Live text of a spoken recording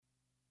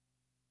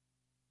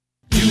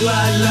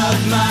I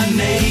love my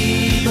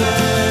neighbor?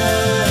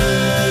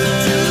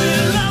 Do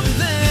you love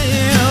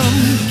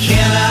them?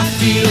 Can I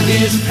feel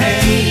his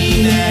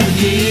pain and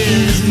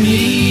his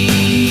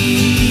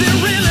need? They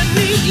really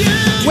need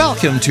you.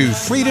 Welcome to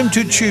Freedom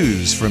to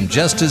Choose from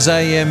Just As I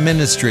Am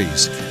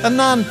Ministries, a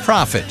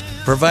nonprofit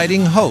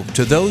providing hope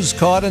to those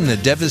caught in the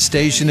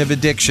devastation of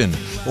addiction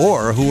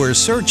or who are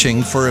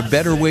searching for a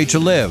better way to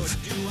live.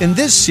 In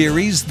this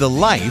series, The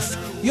Life,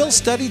 you'll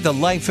study the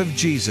life of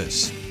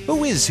Jesus.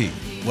 Who is he?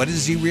 What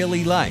is he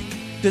really like?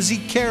 Does he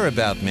care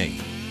about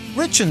me?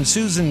 Rich and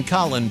Susan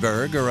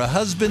Collenberg are a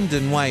husband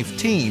and wife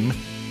team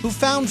who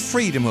found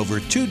freedom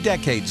over 2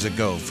 decades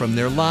ago from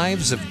their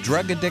lives of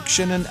drug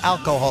addiction and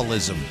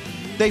alcoholism.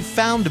 They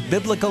found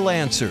biblical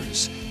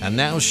answers and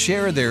now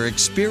share their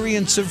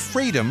experience of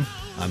freedom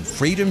on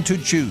Freedom to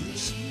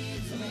Choose.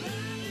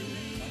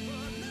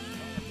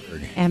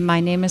 And my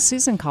name is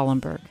Susan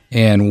Collenberg.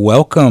 And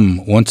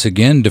welcome once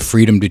again to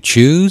Freedom to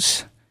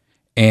Choose.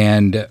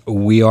 And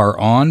we are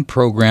on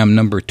program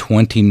number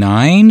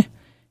 29.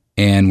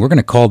 And we're going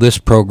to call this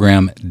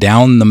program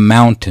Down the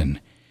Mountain.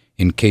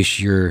 In case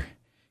you're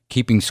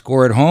keeping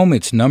score at home,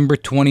 it's number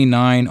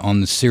 29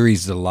 on the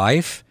series The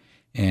Life.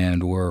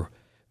 And we're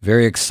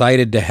very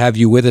excited to have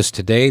you with us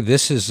today.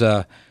 This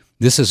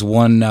is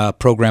one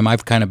program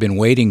I've kind of been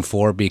waiting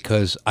for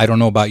because I don't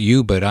know about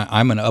you, but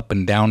I'm an up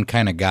and down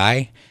kind of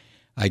guy.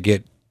 I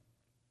get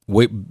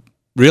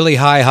really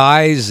high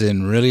highs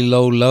and really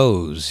low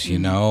lows, you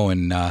know.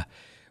 And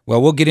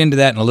well, we'll get into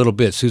that in a little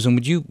bit. Susan,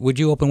 would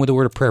you open with a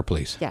word of prayer,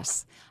 please?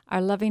 Yes.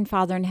 Our loving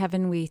Father in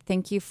heaven, we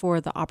thank you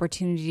for the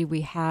opportunity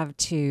we have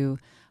to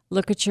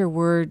look at your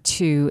word,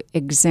 to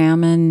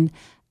examine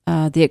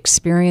the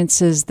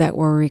experiences that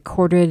were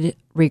recorded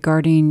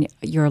regarding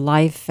your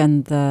life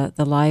and the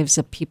lives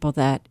of people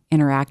that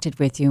interacted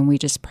with you. And we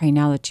just pray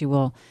now that you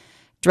will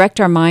direct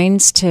our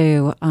minds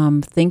to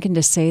think and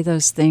to say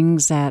those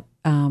things that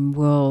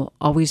will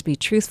always be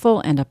truthful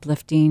and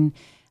uplifting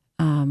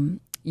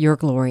your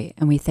glory.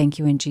 And we thank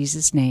you in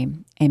Jesus'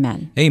 name.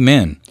 Amen.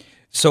 Amen.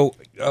 So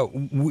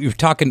we're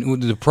talking,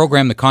 the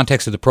program, the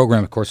context of the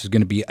program, of course, is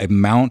going to be a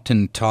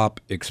mountaintop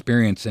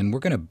experience. And we're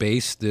going to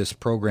base this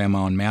program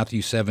on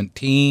Matthew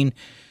 17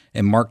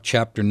 and Mark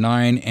chapter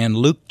 9 and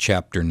Luke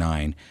chapter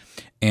 9.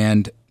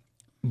 And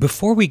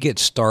before we get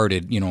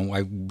started, you know,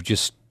 I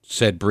just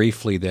said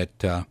briefly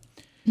that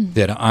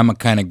I'm a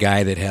kind of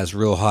guy that has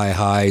real high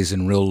highs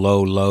and real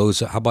low lows.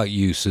 How about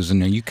you,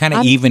 Susan? Are you kind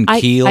of even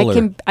keel?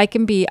 I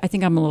can be. I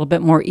think I'm a little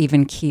bit more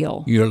even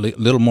keel. You're a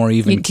little more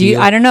even keel.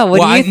 I don't know.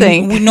 What do you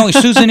think? No,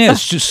 Susan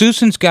is.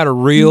 Susan's got a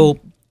real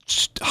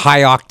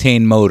high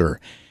octane motor,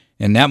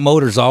 and that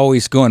motor's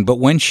always going. But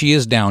when she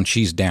is down,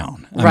 she's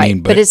down.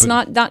 But it's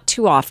not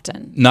too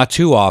often. Not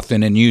too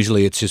often, and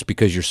usually it's just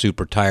because you're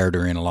super tired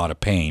or in a lot of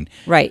pain.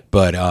 Right.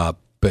 But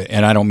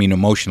and I don't mean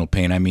emotional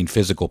pain. I mean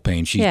physical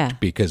pain.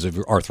 Because of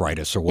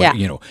arthritis or what,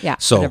 you know. Yeah.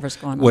 So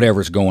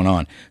whatever's going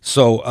on.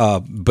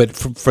 So, but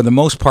for the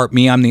most part,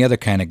 I'm the other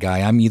kind of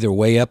guy. I'm either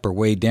way up or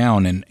way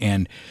down,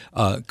 and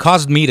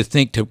caused me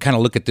to kind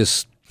of look at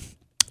this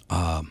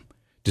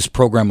this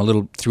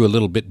program through a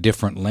little bit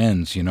different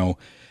lens. You know,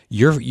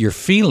 your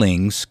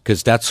feelings,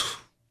 because that's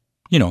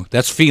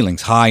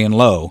feelings, high and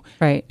low.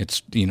 Right.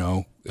 It's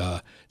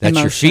that's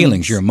emotions. Your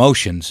feelings, your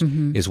emotions,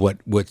 is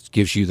what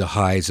gives you the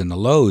highs and the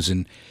lows.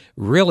 And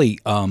really,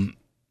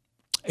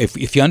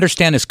 if you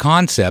understand this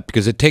concept,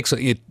 because it takes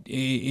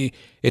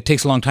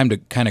a long time to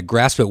kind of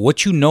grasp it,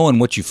 what you know and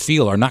what you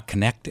feel are not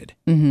connected.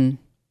 Mm-hmm.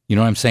 You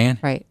know what I'm saying?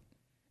 Right.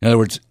 In other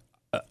words,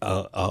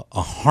 a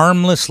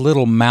harmless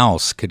little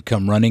mouse could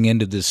come running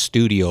into this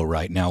studio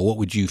right now. What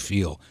would you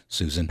feel,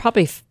 Susan?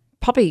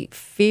 Probably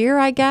fear,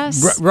 I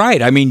guess.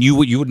 Right. I mean, you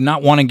would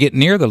not want to get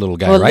near the little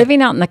guy, well, right?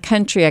 Living out in the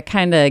country, you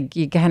kind of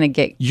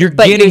get. You're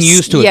getting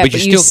used to it, but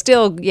it's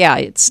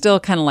still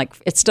kind of like,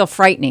 it's still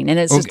frightening, and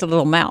it's just a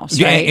little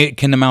mouse, right?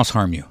 Can the mouse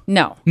harm you?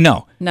 No.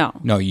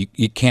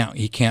 He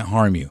can't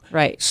harm you.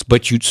 Right.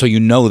 But so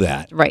you know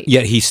that. Right.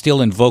 Yet he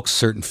still invokes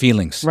certain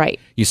feelings. Right.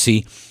 You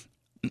see,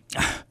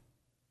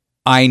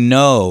 I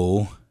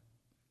know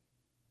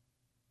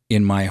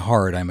in my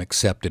heart I'm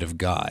accepted of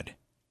God.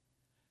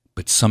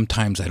 But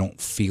sometimes I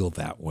don't feel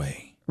that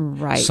way.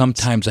 Right.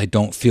 Sometimes I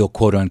don't feel,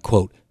 quote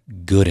unquote,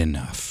 good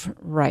enough.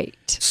 Right.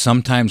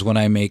 Sometimes when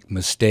I make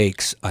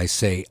mistakes, I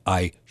say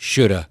I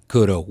shoulda,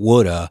 coulda,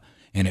 woulda,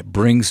 and it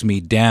brings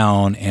me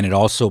down, and it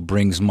also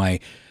brings my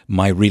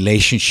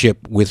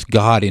relationship with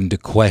God into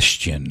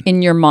question.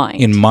 In your mind.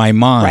 In my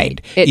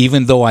mind. Right.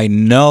 Even though I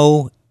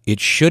know it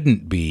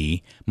shouldn't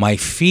be, my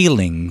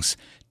feelings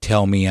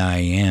tell me I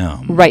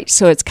am. Right.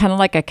 So it's kind of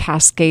like a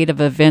cascade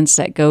of events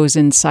that goes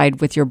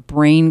inside with your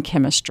brain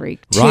chemistry,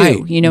 too.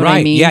 Right. You know what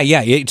I mean?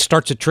 Yeah. It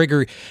starts to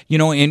trigger,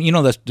 and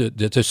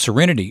the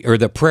serenity or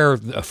the prayer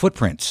of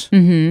footprints.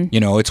 Mm-hmm.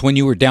 It's when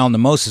you were down the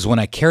most is when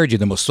I carried you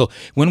the most. So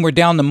when we're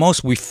down the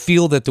most, we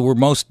feel that we're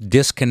most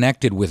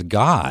disconnected with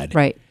God.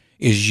 Right.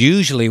 Is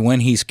usually when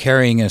he's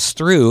carrying us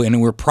through,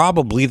 and we're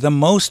probably the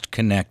most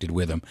connected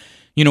with him.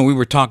 You know, we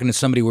were talking to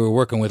somebody we were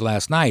working with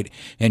last night,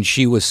 and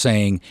she was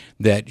saying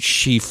that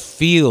she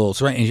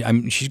feels, right,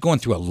 and she's going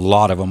through a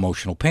lot of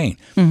emotional pain,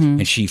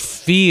 and she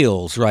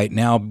feels right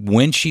now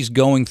when she's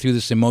going through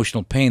this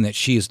emotional pain that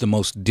she is the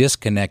most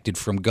disconnected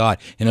from God.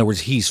 In other words,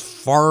 he's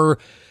far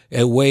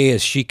away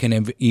as she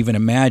can even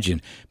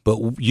imagine. But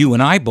you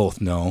and I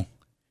both know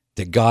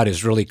that God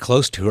is really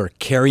close to her,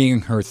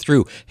 carrying her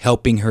through,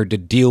 helping her to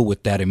deal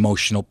with that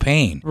emotional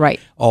pain. Right.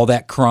 All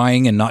that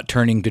crying and not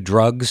turning to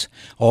drugs,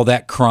 all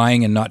that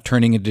crying and not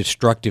turning to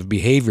destructive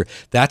behavior.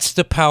 That's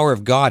the power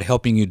of God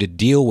helping you to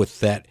deal with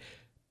that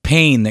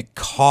pain that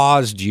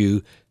caused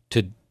you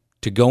to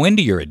go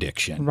into your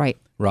addiction. Right.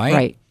 Right?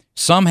 Right.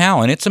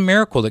 Somehow, and it's a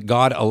miracle that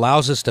God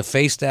allows us to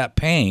face that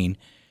pain,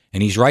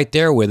 and he's right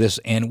there with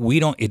us, and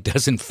it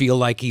doesn't feel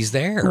like he's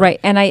there. Right.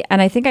 And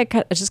I think I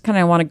just kind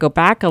of want to go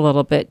back a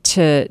little bit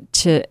to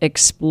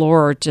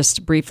explore,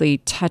 just briefly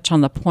touch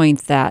on the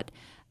point that,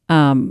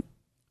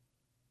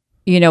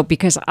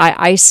 because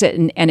I sit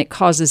and it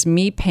causes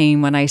me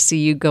pain when I see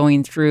you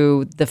going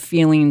through the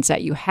feelings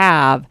that you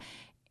have.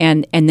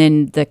 And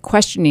then the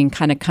questioning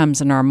kind of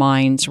comes in our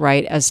minds,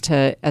 right, as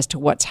to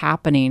what's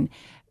happening.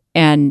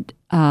 And,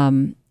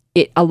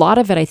 a lot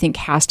of it, I think,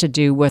 has to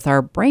do with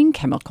our brain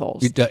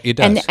chemicals. It does.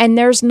 And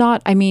there's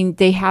not,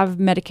 they have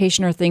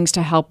medication or things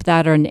to help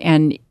that.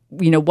 And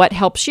what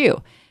helps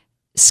you?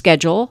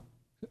 Schedule,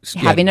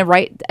 having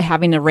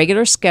a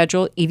regular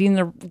schedule,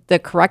 eating the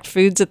correct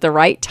foods at the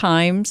right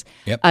times,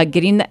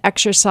 getting the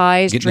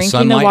exercise,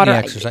 drinking the water,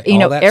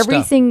 all that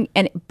everything.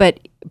 Stuff.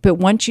 But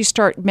once you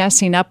start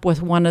messing up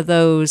with one of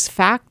those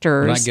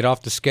factors, when I get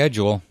off the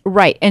schedule,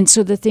 right? And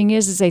so the thing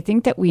is I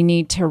think that we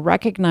need to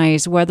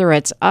recognize whether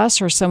it's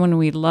us or someone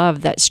we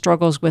love that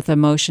struggles with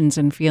emotions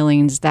and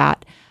feelings,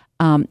 that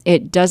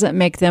it doesn't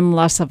make them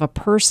less of a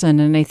person.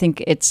 And I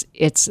think it's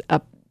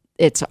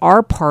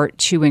our part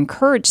to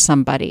encourage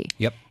somebody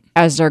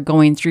as they're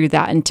going through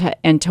that,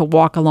 and to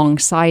walk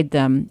alongside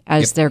them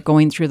as they're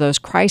going through those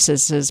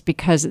crises,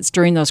 because it's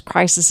during those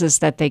crises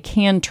that they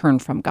can turn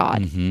from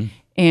God. Mm-hmm.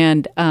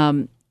 And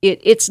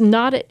it's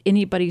not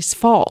anybody's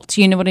fault.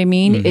 You know what I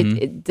mean?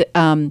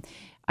 Mm-hmm.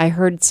 I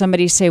heard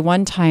somebody say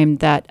one time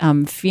that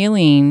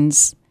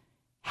feelings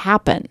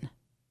happen.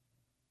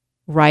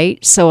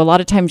 Right? So a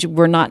lot of times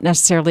we're not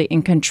necessarily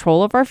in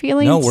control of our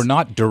feelings. No, we're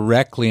not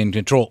directly in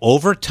control.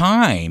 Over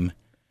time,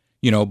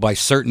 by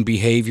certain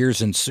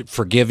behaviors and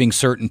forgiving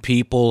certain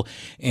people,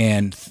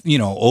 and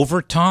over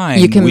time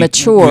you can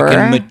mature,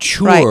 right,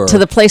 to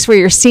the place where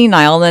you're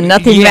senile and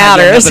nothing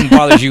matters. Nothing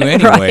bothers you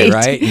anyway,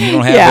 right? And you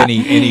don't have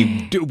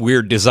any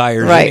weird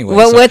desires anyway.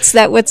 Well, what's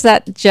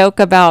that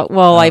joke about?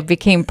 Well, I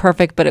became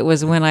perfect, but it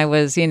was when I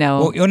was,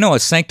 Well,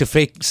 it's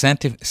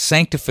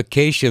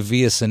sanctification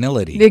via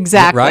senility.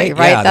 Exactly, right?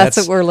 Yeah, that's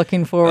what we're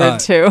looking forward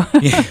to.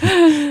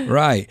 Yeah,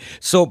 right.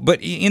 So,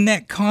 but in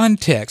that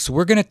context,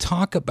 we're going to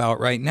talk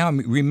about right now.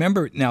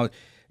 Remember, now,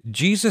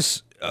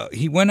 Jesus,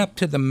 he went up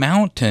to the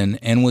mountain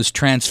and was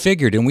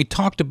transfigured. And we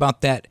talked about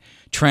that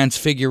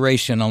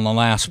transfiguration on the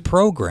last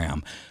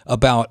program,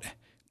 about,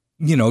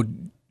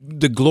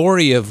 the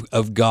glory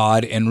of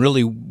God and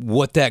really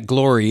what that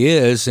glory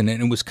is. And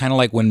it was kind of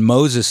like when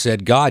Moses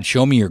said, God,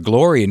 show me your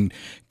glory. And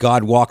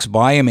God walks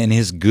by him and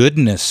his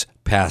goodness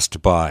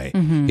passed by,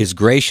 his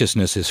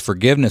graciousness, his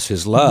forgiveness,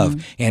 his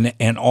love,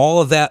 and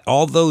all of that,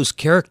 all those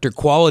character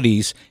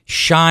qualities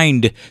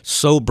shined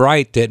so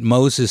bright that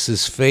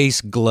Moses'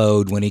 face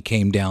glowed when he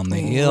came down the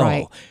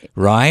hill.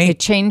 Right? It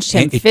changed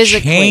him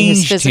physically,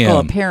 his physical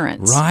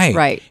appearance.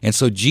 Right. And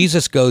so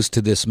Jesus goes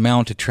to this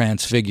Mount of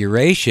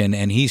Transfiguration,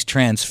 and he's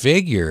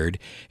transfigured,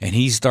 and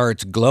he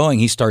starts glowing,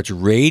 he starts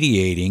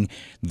radiating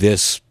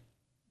this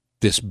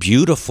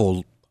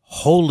beautiful,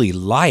 holy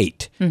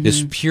light,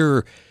 this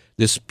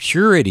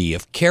purity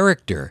of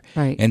character.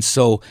 Right. And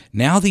so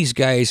now these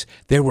guys,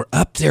 they were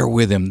up there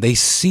with him. They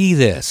see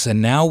this,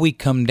 and now we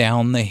come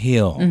down the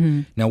hill.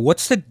 Now,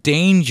 what's the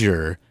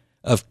danger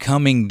of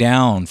coming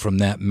down from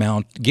that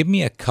mount? Give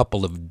me a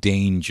couple of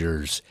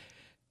dangers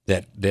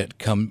that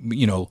come,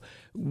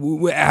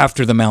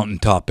 after the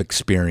mountaintop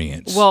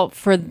experience. Well,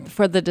 for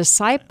the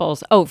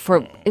disciples,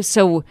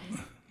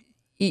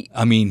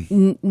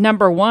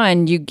 number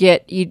one,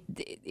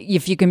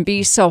 if you can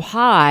be so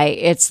high,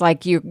 it's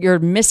like you're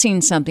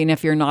missing something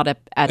if you're not at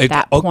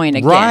that point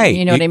again. Right.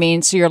 You know what I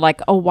mean? So you're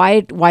like, oh,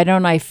 why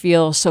don't I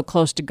feel so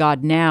close to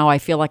God now? I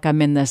feel like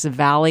I'm in this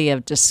valley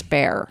of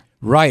despair.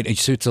 Right.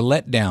 So it's a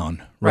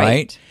letdown,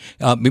 right?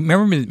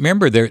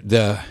 Remember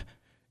the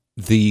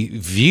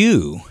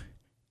view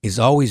is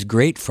always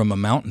great from a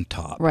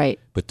mountaintop. Right.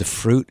 But the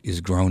fruit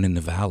is grown in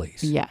the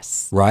valleys.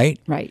 Yes. Right?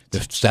 Right.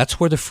 That's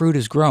where the fruit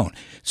is grown.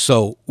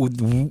 So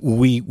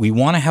we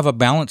want to have a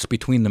balance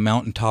between the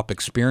mountaintop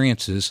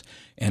experiences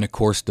and, of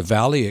course, the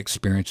valley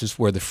experiences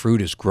where the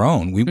fruit is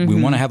grown. We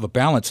want to have a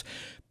balance,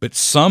 but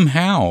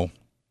somehow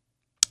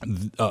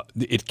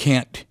it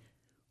can't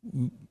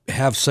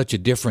have such a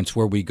difference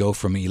where we go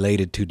from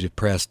elated to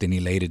depressed and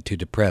elated to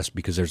depressed,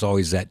 because there's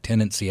always that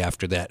tendency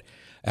after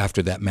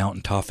that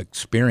mountaintop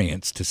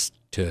experience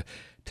to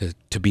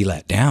to be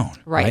let down.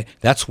 Right.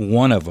 That's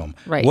one of them.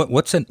 Right.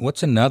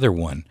 What's another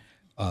one?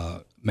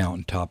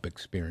 Mountaintop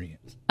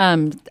experience.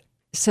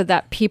 So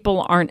that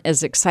people aren't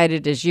as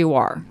excited as you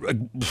are.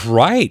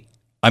 Right.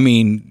 I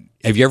mean,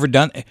 have you ever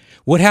done?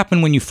 What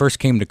happened when you first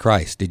came to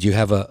Christ? Did you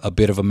have a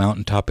bit of a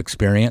mountaintop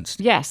experience?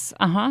 Yes.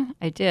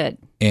 I did.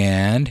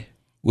 And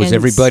was And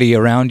everybody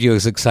around you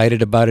as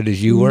excited about it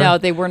as you were? No,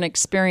 they weren't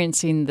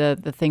experiencing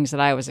the things that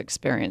I was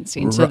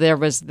experiencing. So there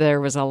was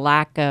a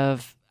lack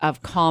of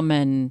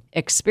common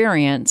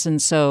experience,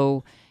 and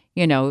so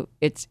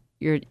it's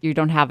you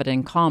don't have it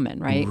in common,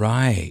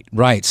 right?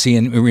 Right. See,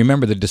 and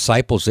remember the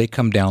disciples, they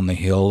come down the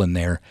hill and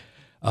they're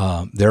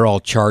all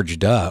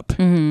charged up,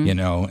 and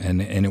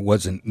it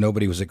wasn't,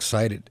 nobody was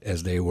excited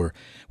as they were.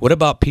 What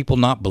about people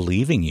not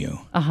believing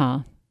you?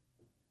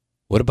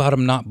 What about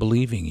them not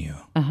believing you?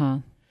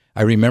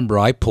 I remember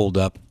I pulled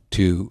up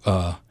to,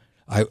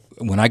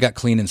 when I got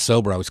clean and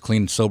sober, I was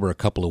clean and sober a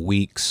couple of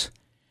weeks,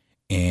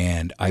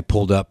 and I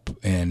pulled up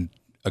and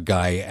a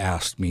guy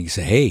asked me, he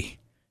said, "Hey,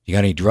 you got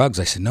any drugs?"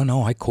 I said,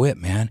 No, I quit,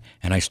 man.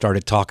 And I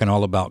started talking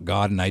all about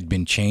God, and I'd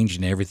been changed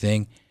and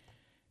everything.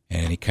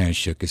 And he kind of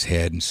shook his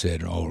head and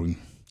said, "Oh,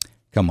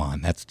 come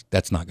on,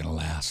 that's not going to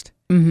last.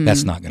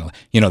 That's not going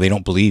to, they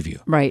don't believe you.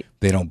 Right.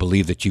 They don't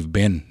believe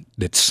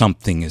that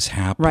something has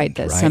happened. Right,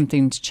 that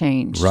something's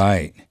changed.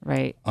 Right.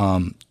 Right.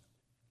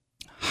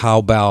 How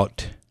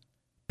about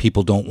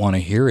people don't want to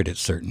hear it at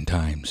certain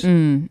times?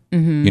 You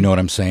know what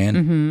I'm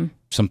saying?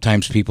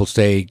 Sometimes people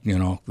say,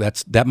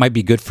 that might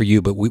be good for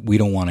you, but we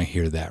don't want to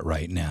hear that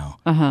right now.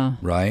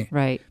 Right?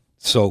 Right.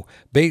 So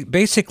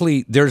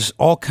basically, there's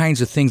all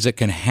kinds of things that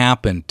can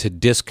happen to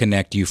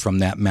disconnect you from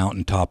that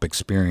mountaintop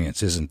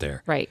experience, isn't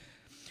there? Right.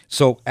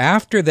 So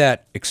after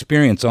that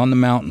experience on the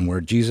mountain where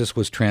Jesus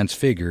was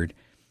transfigured,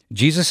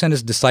 Jesus and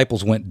his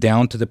disciples went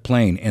down to the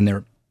plain, and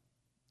they're,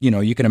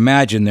 you can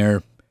imagine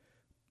they're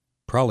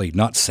probably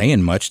not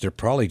saying much. They're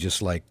probably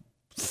just like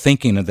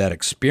thinking of that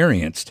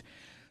experience.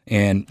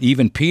 And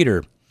even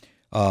Peter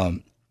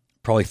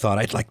probably thought,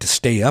 I'd like to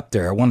stay up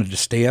there. I wanted to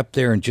stay up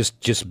there and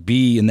just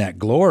be in that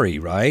glory,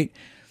 right?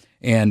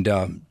 And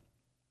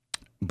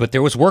but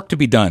there was work to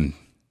be done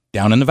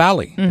down in the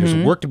valley. There's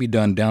work to be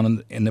done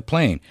down in the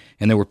plain.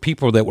 And there were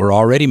people that were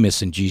already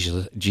missing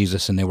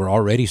Jesus, and they were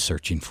already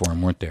searching for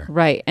him, weren't there?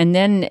 Right. And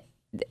then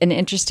an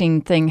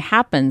interesting thing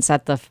happens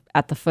at the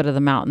foot of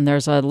the mountain.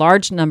 There's a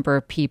large number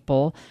of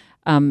people.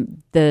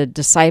 The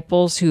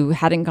disciples who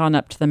hadn't gone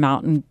up to the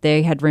mountain,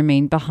 they had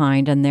remained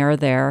behind, and they're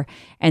there.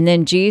 And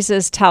then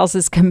Jesus tells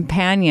his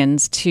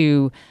companions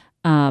to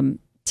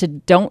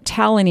don't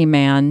tell any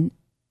man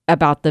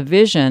about the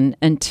vision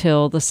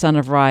until the Son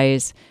of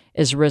Rise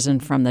is risen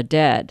from the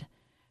dead.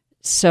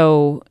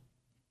 So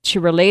to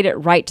relate it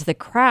right to the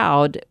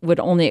crowd would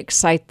only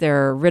excite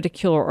their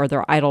ridicule or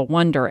their idle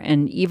wonder.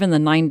 And even the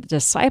 9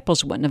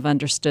 disciples wouldn't have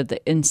understood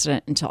the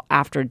incident until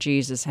after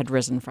Jesus had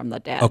risen from the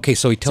dead. Okay,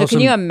 so he tells them...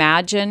 So can them, you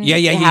imagine you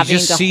having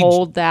just to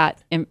hold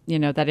that,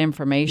 that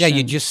information? Yeah,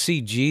 you just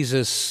see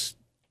Jesus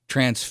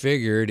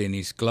transfigured, and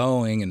he's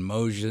glowing, and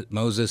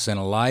Moses and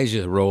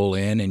Elijah roll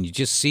in, and you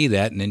just see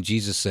that, and then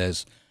Jesus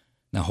says,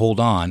 now hold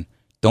on,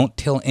 don't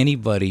tell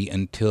anybody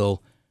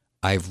until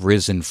I've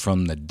risen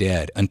from the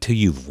dead. Until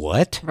you've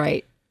what?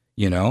 Right.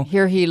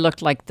 Here he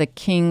looked like the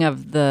king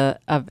of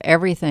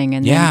everything,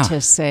 and then to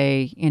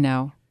say,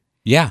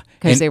 Yeah.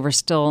 Because they were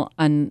still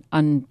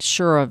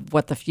unsure of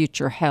what the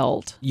future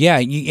held. Yeah,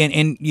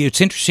 and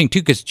it's interesting, too,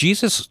 because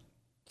Jesus,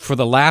 for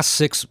the last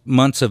 6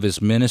 months of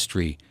his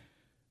ministry,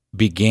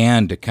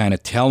 began to kind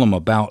of tell them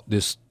about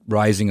this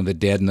rising of the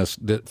dead and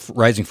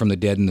rising from the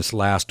dead in this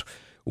last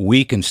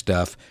week and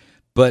stuff.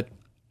 But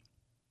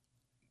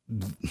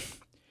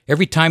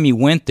every time he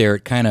went there,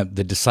 it kind of,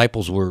 the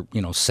disciples were,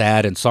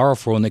 sad and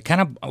sorrowful, and they kind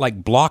of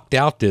like blocked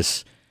out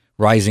this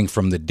rising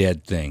from the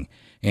dead thing.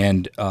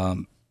 And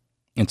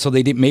so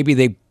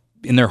maybe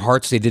in their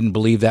hearts, they didn't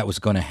believe that was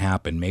going to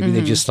happen. Maybe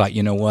they just thought,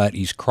 you know what,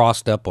 he's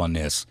crossed up on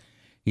this.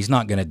 He's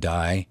not going to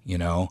die,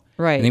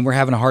 Right. And they were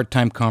having a hard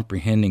time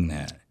comprehending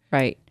that.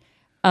 Right.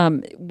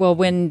 Well,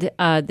 when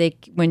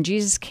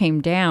Jesus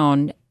came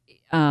down,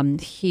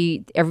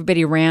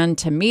 everybody ran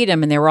to meet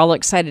him, and they were all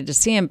excited to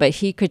see him. But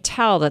he could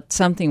tell that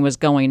something was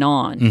going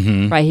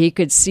on. Right. He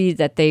could see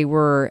that they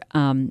were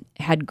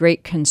had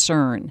great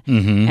concern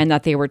and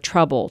that they were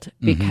troubled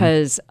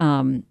because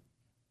a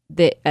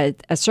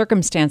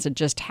circumstance had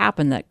just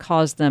happened that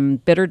caused them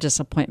bitter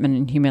disappointment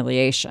and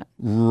humiliation.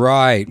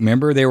 Right.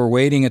 Remember, they were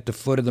waiting at the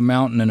foot of the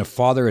mountain, and a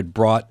father had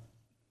brought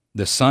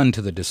the son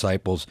to the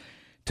disciples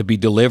to be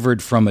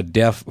delivered from a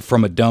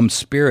dumb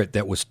spirit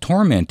that was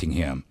tormenting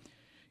him.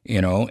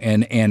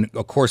 And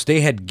of course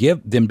they'd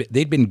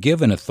been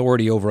given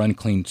authority over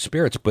unclean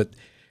spirits, but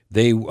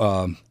they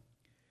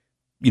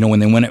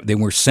when they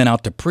were sent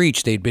out to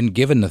preach, they'd been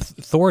given the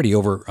authority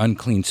over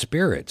unclean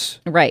spirits.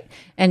 Right.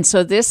 And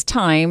so this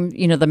time,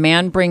 the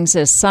man brings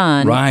his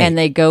son, Right. and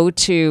they go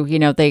to,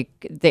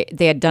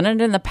 they had done it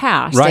in the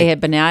past. Right. They had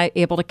been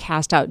able to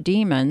cast out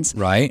demons.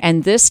 Right.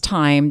 And this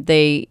time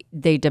they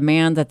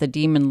demand that the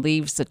demon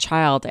leaves the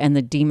child, and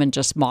the demon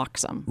just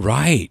mocks them.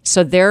 Right.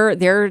 So they're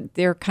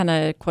kind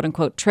of quote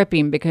unquote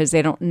tripping because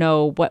they don't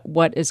know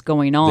what is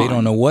going on. They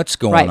don't know what's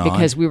going right, on.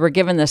 because we were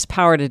given this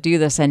power to do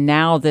this, and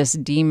now this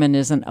demon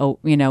isn't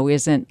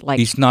like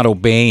He's not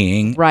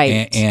obeying.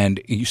 Right.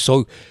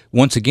 So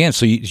once again,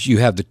 so you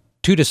have the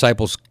two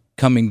disciples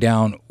coming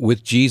down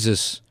with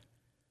Jesus,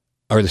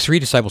 or the three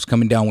disciples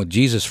coming down with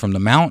Jesus from the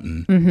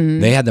mountain. Mm-hmm.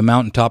 They had the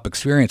mountaintop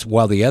experience,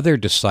 while the other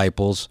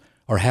disciples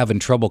are having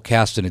trouble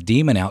casting a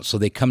demon out. So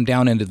they come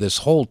down into this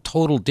whole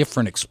total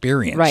different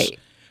experience.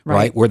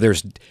 Right. Where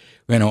there's,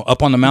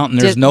 up on the mountain,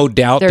 there's no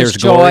doubt, there's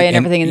joy glory and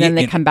everything, and then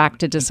they come back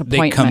to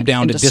disappointment. They come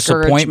down and to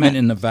disappointment discouragement.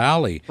 in the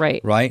valley.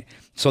 Right.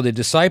 So the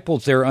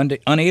disciples, they're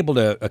unable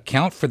to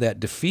account for that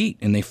defeat,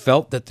 and they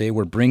felt that they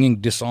were bringing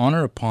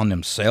dishonor upon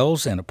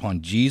themselves and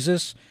upon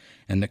Jesus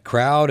and the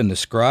crowd and the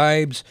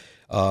scribes.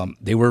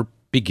 They were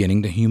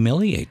beginning to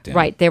humiliate them.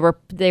 Right. They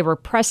were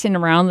pressing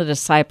around the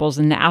disciples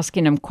and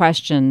asking them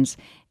questions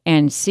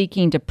and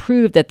seeking to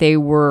prove that they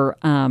were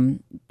and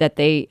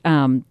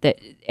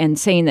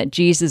saying that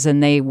Jesus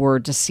and they were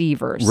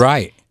deceivers.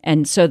 Right.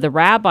 And so the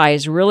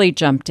rabbis really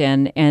jumped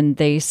in, and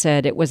they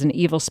said it was an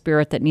evil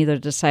spirit that neither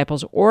the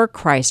disciples or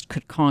Christ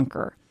could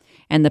conquer.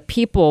 And the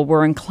people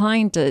were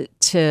inclined to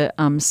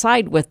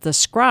side with the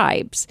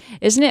scribes.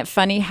 Isn't it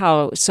funny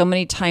how so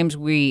many times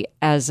we,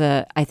 as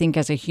a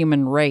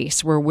human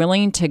race, we're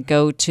willing to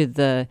go to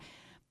the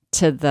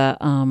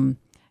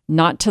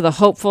not to the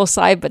hopeful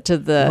side, but to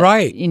the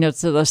right.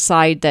 To the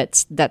side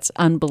that's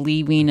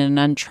unbelieving and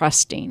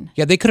untrusting.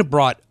 Yeah, they could have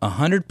brought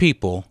 100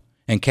 people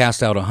and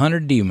cast out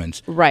 100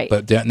 demons. Right.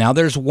 But now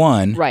there's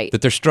one right.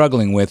 that they're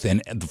struggling with,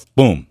 and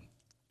boom,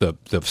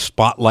 the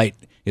spotlight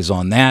is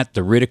on that.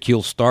 The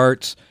ridicule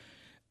starts.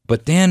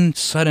 But then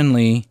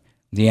suddenly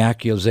the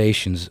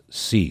accusations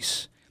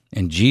cease,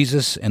 and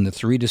Jesus and the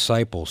three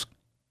disciples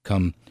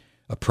come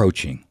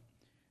approaching,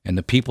 and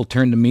the people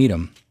turn to meet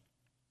him.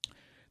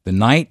 The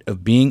night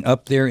of being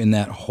up there in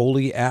that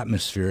holy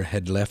atmosphere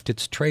had left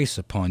its trace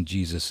upon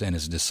Jesus and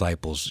his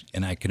disciples.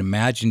 And I can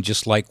imagine,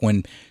 just like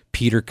when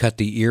Peter cut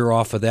the ear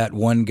off of that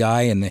one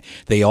guy and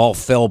they all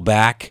fell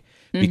back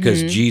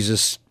because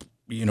Jesus,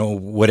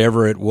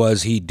 whatever it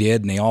was he did,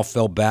 and they all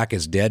fell back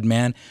as dead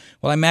men.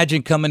 Well, I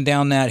imagine coming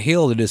down that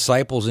hill, the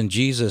disciples and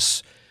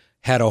Jesus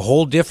had a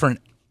whole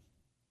different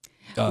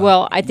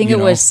well, I think it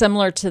was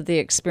similar to the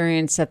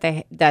experience in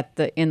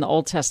the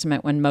Old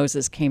Testament when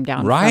Moses came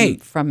down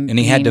from and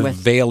he had to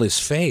veil his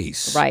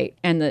face. Right.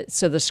 And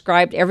so the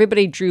scribe,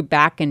 everybody drew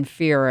back in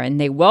fear, and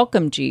they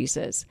welcomed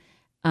Jesus.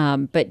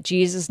 But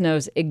Jesus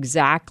knows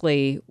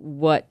exactly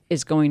what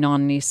is going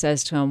on, and he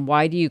says to him,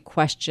 "Why do you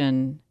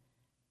question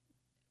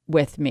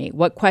with me?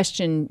 What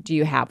question do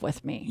you have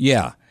with me?"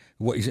 Yeah.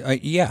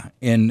 Yeah.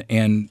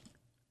 And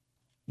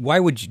why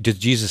does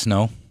Jesus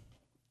know?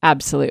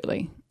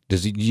 Absolutely.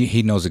 Does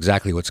he knows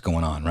exactly what's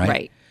going on, right?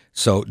 Right.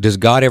 So does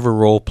God ever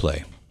role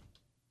play?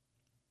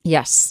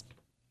 Yes.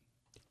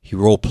 He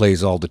role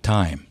plays all the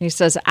time. He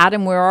says,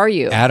 "Adam, where are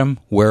you?" Adam,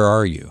 where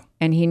are you?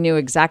 And he knew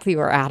exactly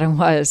where Adam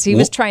was. He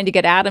was trying to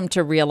get Adam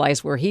to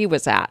realize where he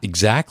was at.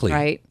 Exactly.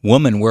 Right.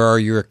 Woman, where are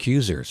your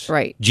accusers?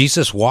 Right.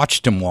 Jesus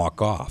watched him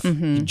walk off.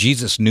 Mm-hmm.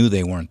 Jesus knew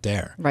they weren't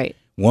there. Right.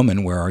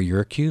 Woman, where are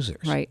your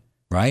accusers? Right.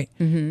 Right?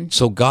 Mm-hmm.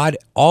 So God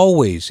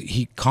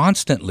he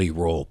constantly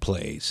role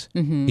plays.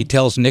 Mm-hmm. He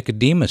tells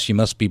Nicodemus, you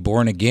must be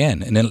born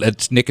again. And then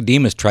lets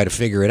Nicodemus try to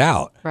figure it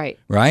out. Right.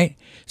 Right?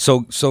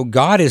 So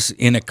God is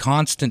in a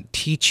constant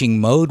teaching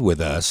mode with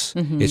us.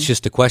 Mm-hmm. It's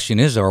just the question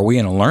is, are we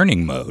in a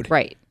learning mode?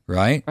 Right.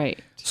 Right? Right.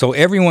 So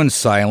everyone's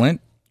silent,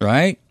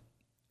 right?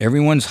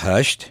 Everyone's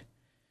hushed.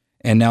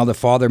 And now the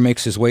Father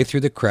makes his way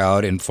through the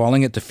crowd, and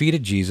falling at the feet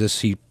of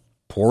Jesus, he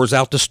pours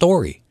out the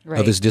story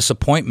of his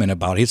disappointment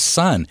about his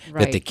son,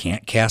 that they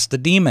can't cast the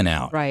demon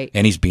out. Right.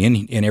 And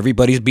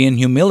everybody's being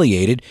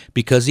humiliated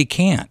because he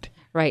can't.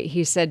 Right.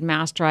 He said,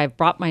 "Master, I've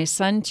brought my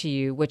son to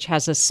you, which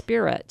has a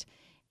spirit.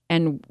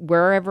 And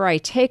wherever I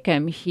take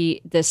him,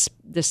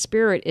 the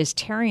spirit is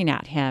tearing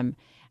at him.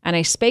 And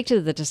I spake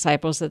to the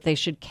disciples that they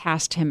should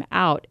cast him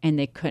out, and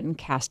they couldn't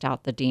cast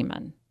out the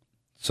demon."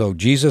 So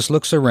Jesus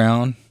looks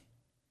around,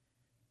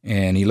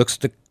 and he looks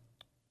at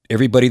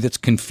everybody that's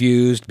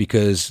confused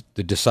because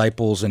the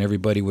disciples and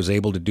everybody was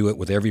able to do it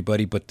with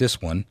everybody but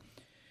this one.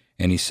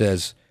 And he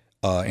says,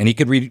 and he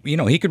could read,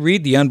 he could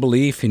read the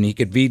unbelief, and he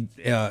could read,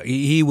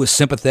 he was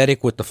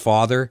sympathetic with the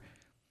Father.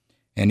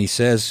 And he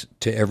says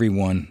to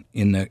everyone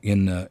in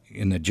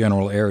the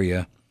general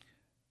area,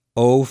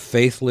 "O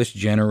faithless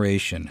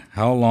generation,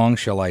 how long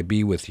shall I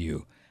be with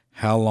you?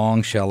 How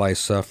long shall I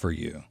suffer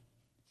you?"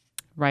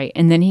 Right.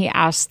 And then he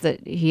asked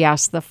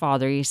the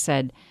Father, he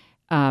said,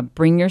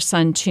 "Bring your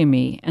son to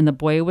me." And the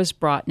boy was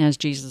brought, and as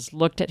Jesus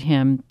looked at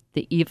him,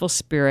 the evil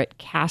spirit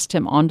cast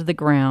him onto the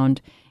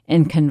ground,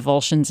 in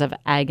convulsions of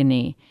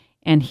agony,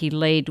 and he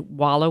laid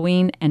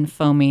wallowing and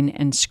foaming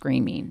and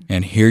screaming.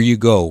 And here you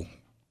go.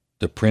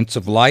 The Prince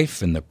of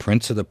Life and the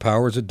Prince of the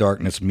powers of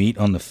darkness meet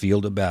on the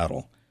field of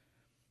battle.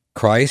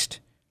 Christ,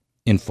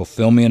 in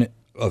fulfillment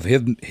of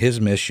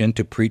his mission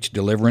to preach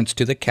deliverance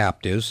to the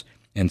captives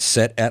and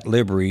set at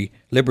liberty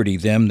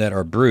them that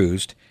are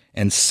bruised,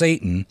 and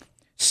Satan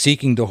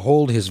seeking to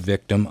hold his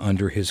victim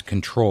under his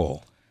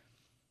control.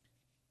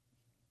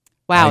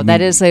 Wow,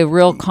 that is a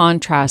real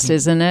contrast,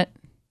 isn't it?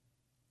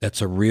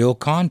 That's a real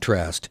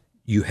contrast.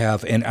 You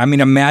have, and I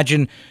mean,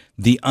 imagine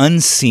the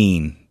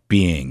unseen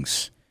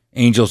beings,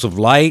 angels of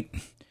light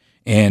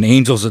and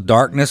angels of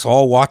darkness,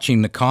 all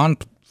watching the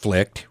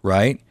conflict,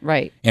 right?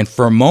 Right. And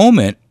for a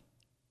moment,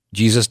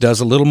 Jesus does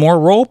a little more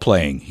role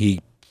playing.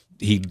 He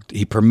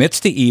permits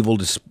the evil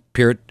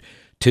spirit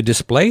to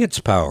display its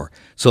power,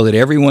 so that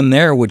everyone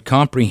there would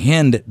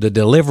comprehend the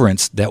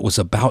deliverance that was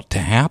about to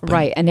happen.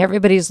 Right, and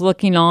everybody's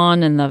looking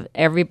on, and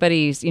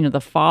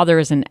the Father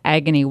is in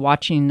agony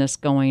watching this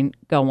go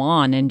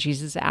on. And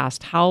Jesus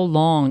asked, "How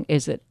long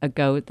is it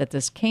ago that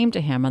this came to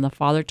him?" And the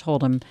Father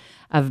told him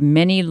of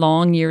many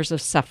long years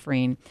of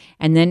suffering,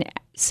 and then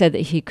said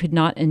that he could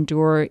not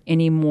endure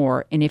any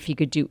more, and if he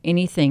could do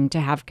anything, to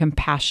have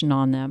compassion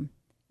on them.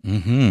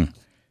 Mm-hmm.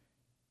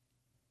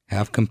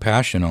 Have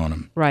compassion on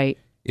them. Right.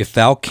 If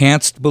thou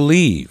canst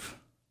believe,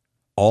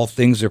 all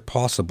things are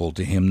possible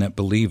to him that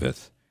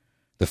believeth.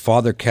 The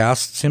Father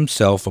casts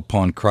himself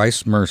upon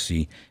Christ's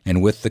mercy,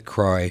 and with the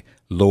cry,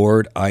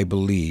 Lord, I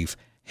believe,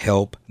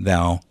 help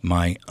thou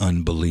my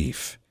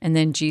unbelief. And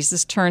then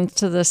Jesus turns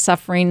to the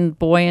suffering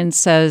boy and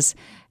says,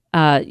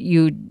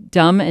 you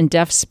dumb and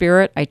deaf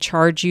spirit, I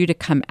charge you to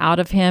come out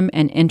of him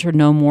and enter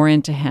no more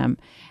into him.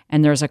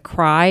 And there's a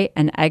cry,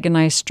 an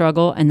agonized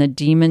struggle, and the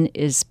demon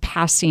is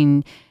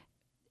passing.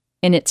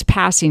 In its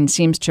passing,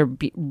 seems to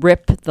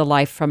rip the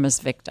life from his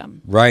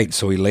victim. Right,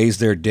 so he lays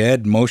there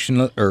dead,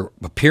 motionless, or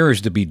appears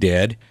to be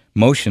dead,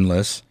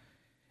 motionless,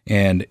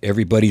 and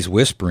everybody's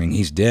whispering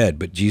he's dead.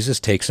 But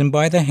Jesus takes him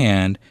by the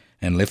hand,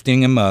 and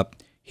lifting him up,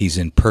 he's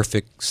in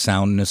perfect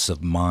soundness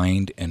of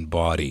mind and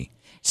body.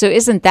 So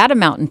isn't that a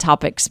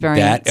mountaintop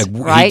experience,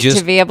 right?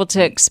 To be able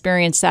to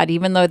experience that,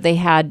 even though they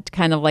had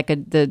kind of like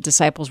the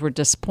disciples were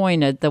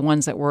disappointed, the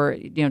ones that were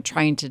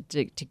trying to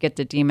get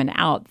the demon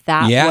out,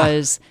 that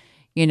was...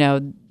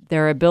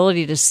 their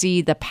ability to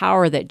see the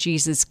power that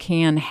Jesus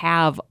can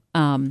have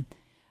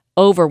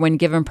over when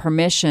given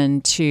permission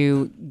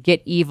to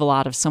get evil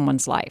out of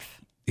someone's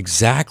life.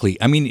 Exactly.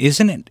 I mean,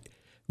 isn't it?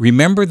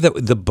 Remember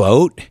the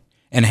boat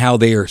and how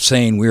they are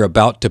saying we're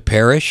about to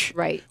perish?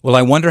 Right. Well,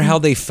 I wonder how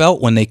they felt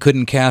when they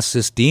couldn't cast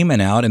this demon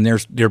out, and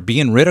they're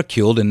being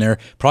ridiculed, and they're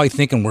probably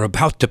thinking we're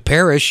about to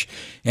perish.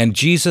 And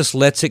Jesus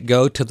lets it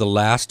go to the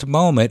last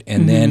moment,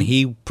 and then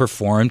he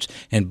performs,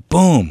 and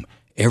boom.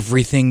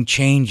 Everything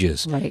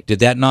changes. Right. Did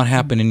that not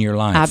happen in your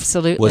life?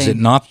 Absolutely. Was it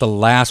not the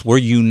last? Were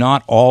you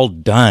not all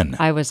done?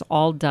 I was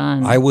all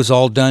done. I was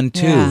all done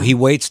too. Yeah. He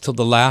waits till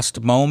the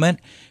last moment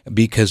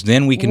because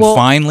then we can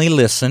finally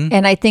listen.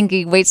 And I think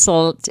he waits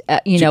till,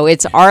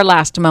 it's our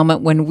last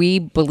moment when we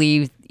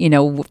believe,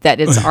 that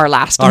it's our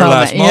last moment.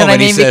 Last you know what I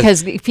moment, mean?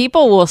 Because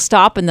people will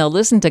stop and they'll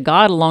listen to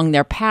God along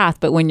their path,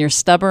 but when you're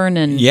stubborn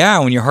and... Yeah,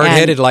 when you're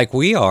hard-headed like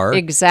we are.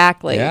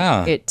 Exactly.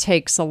 Yeah. It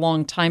takes a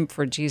long time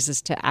for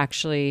Jesus to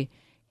actually...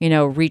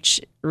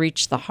 reach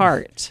the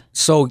heart.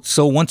 So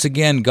once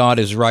again, God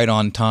is right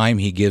on time.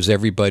 He gives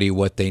everybody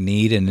what they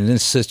need. And in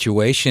this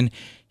situation,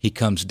 he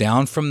comes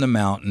down from the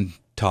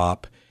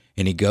mountaintop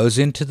and he goes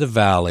into the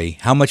valley.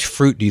 How much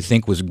fruit do you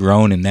think was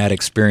grown in that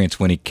experience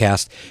when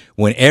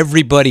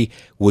everybody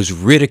was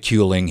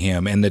ridiculing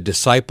him and the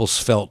disciples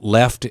felt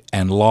left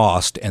and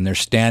lost and they're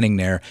standing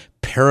there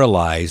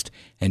paralyzed,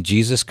 and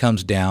Jesus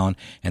comes down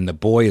and the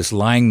boy is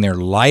lying there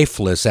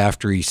lifeless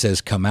after he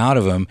says come out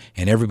of him,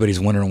 and everybody's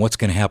wondering what's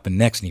going to happen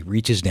next, and he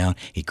reaches down,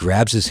 he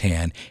grabs his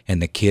hand,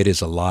 and the kid is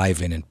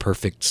alive and in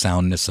perfect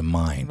soundness of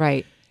mind.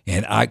 Right.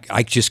 And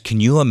I just, can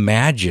you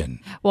imagine?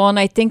 Well, and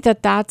I think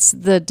that's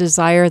the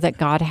desire that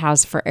God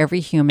has for every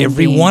human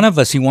Every being. one of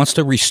us, he wants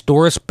to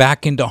restore us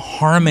back into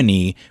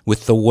harmony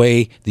with the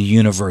way the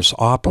universe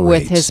operates.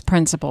 With his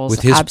principles.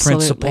 With his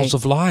Absolutely. principles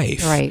of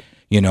life. Right.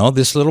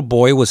 This little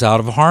boy was out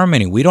of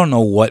harmony. We don't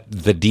know what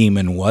the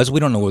demon was.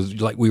 We don't know,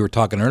 like we were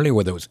talking earlier,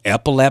 whether it was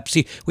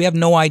epilepsy. We have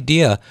no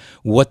idea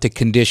what the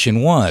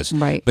condition was.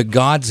 Right. But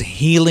God's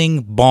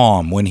healing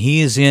balm, when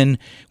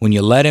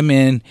you let him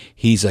in,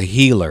 he's a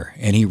healer.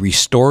 And he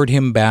restored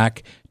him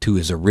back to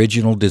his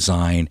original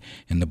design,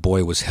 and the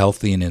boy was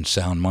healthy and in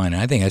sound mind.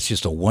 And I think that's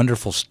just a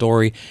wonderful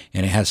story,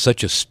 and it has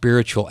such a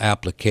spiritual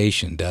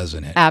application,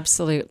 doesn't it?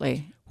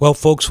 Absolutely. Well,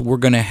 folks, we're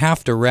going to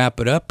have to wrap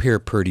it up here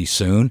pretty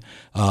soon.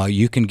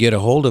 You can get a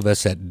hold of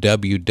us at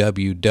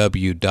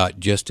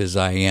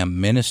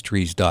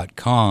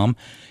www.justasiamministries.com.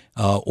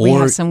 We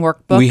have some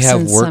workbooks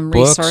some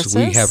resources.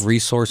 We have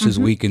resources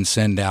we can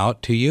send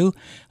out to you,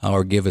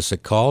 or give us a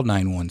call,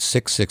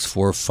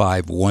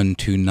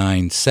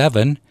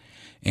 916-645-1297.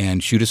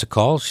 and shoot us a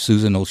call.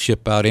 Susan will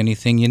ship out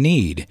anything you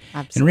need.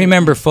 Absolutely. And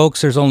remember,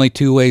 folks, there's only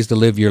two ways to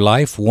live your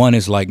life. One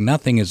is like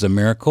nothing is a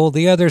miracle.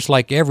 The other is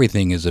like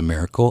everything is a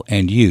miracle,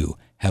 and you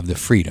have the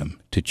freedom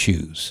to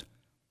choose.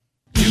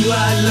 Do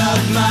I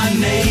love my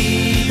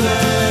neighbor?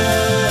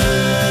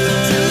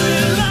 Do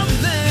you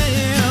love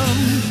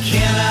them?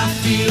 Can I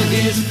feel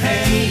his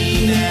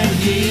pain and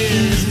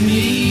his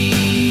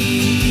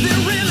need? They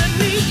really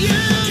need you.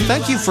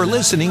 Thank you for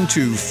listening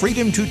to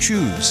Freedom to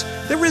Choose.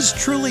 There is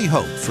truly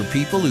hope for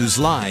people whose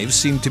lives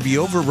seem to be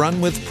overrun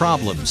with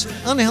problems,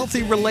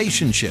 unhealthy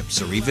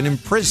relationships, or even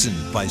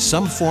imprisoned by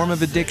some form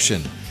of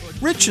addiction.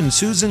 Rich and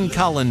Susan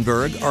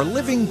Kallenberg are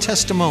living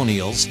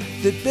testimonials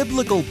that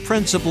biblical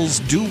principles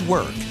do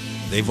work.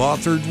 They've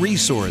authored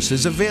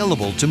resources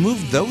available to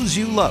move those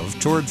you love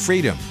toward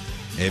freedom.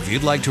 If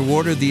you'd like to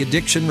order the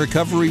Addiction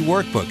Recovery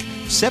Workbook,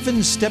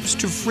 7 Steps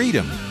to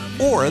Freedom,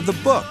 or the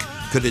book,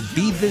 Could It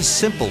Be This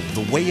Simple,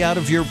 The Way Out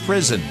of Your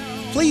Prison?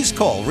 Please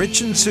call Rich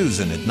and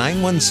Susan at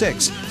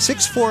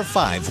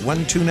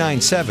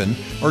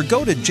 916-645-1297 or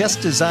go to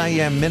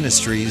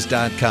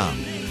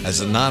justasIamministries.com.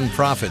 As a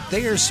nonprofit,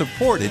 they are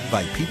supported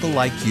by people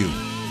like you.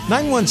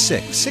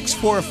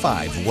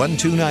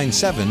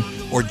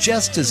 916-645-1297 or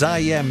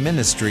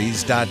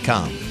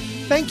justasIamministries.com.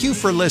 Thank you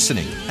for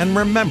listening, and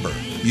remember,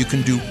 you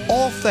can do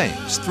all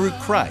things through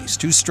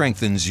Christ who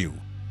strengthens you.